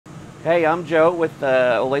Hey, I'm Joe with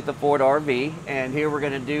Olathe Ford RV, and here we're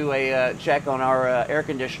going to do a check on our air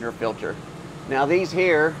conditioner filter. Now these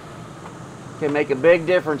here can make a big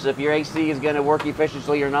difference if your AC is going to work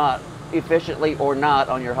efficiently or not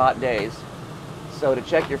on your hot days. So to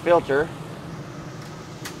check your filter,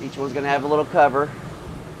 each one's going to have a little cover,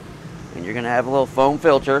 and you're going to have a little foam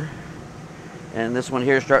filter. And this one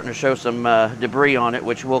here is starting to show some debris on it,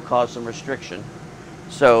 which will cause some restriction.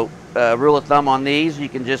 So rule of thumb on these, you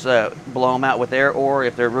can just blow them out with air, or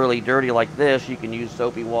if they're really dirty like this, you can use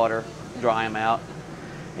soapy water, dry them out.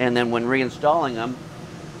 And then when reinstalling them,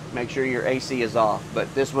 make sure your AC is off.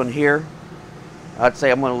 But this one here, I'd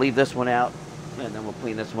say I'm going to leave this one out, and then we'll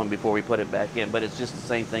clean this one before we put it back in. But it's just the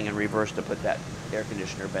same thing in reverse to put that air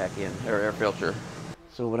conditioner back in, or air filter.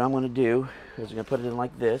 So what I'm going to do is I'm going to put it in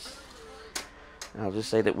like this. I'll just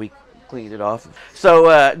say that we cleaned it off.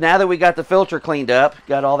 So now that we got the filter cleaned up,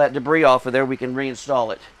 got all that debris off of there, we can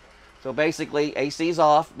reinstall it. So basically, AC's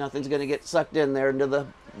off. Nothing's going to get sucked in there into the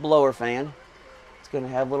blower fan. It's going to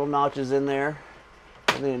have little notches in there.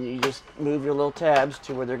 And then you just move your little tabs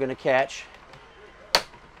to where they're going to catch.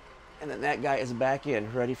 And then that guy is back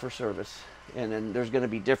in, ready for service. And then there's going to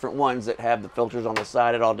be different ones that have the filters on the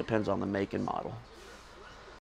side. It all depends on the make and model.